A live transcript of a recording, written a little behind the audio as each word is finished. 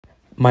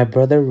My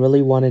brother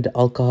really wanted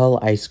alcohol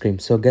ice cream,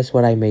 so guess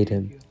what I made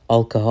him?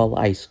 Alcohol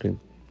ice cream.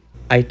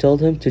 I told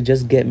him to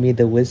just get me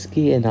the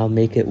whiskey and I'll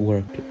make it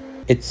work.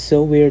 It's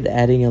so weird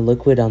adding a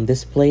liquid on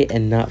this plate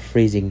and not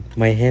freezing.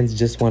 My hands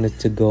just wanted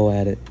to go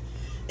at it.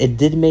 It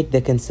did make the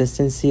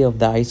consistency of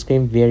the ice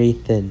cream very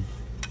thin.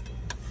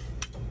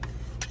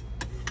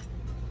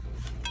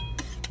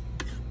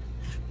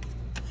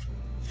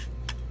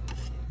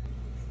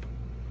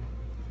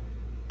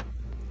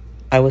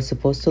 I was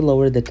supposed to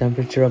lower the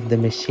temperature of the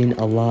machine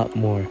a lot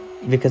more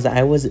because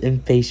I was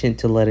impatient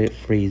to let it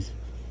freeze.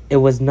 It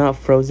was not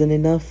frozen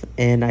enough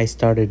and I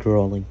started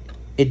rolling.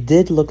 It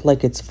did look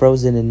like it's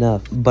frozen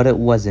enough, but it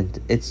wasn't.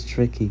 It's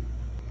tricky.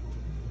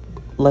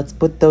 Let's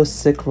put those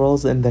sick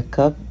rolls in the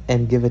cup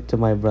and give it to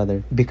my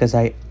brother because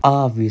I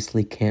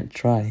obviously can't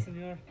try.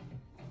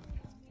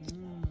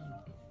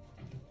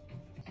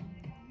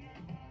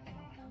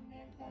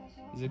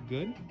 Is it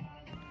good?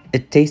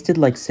 It tasted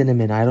like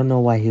cinnamon. I don't know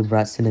why he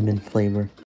brought cinnamon flavor.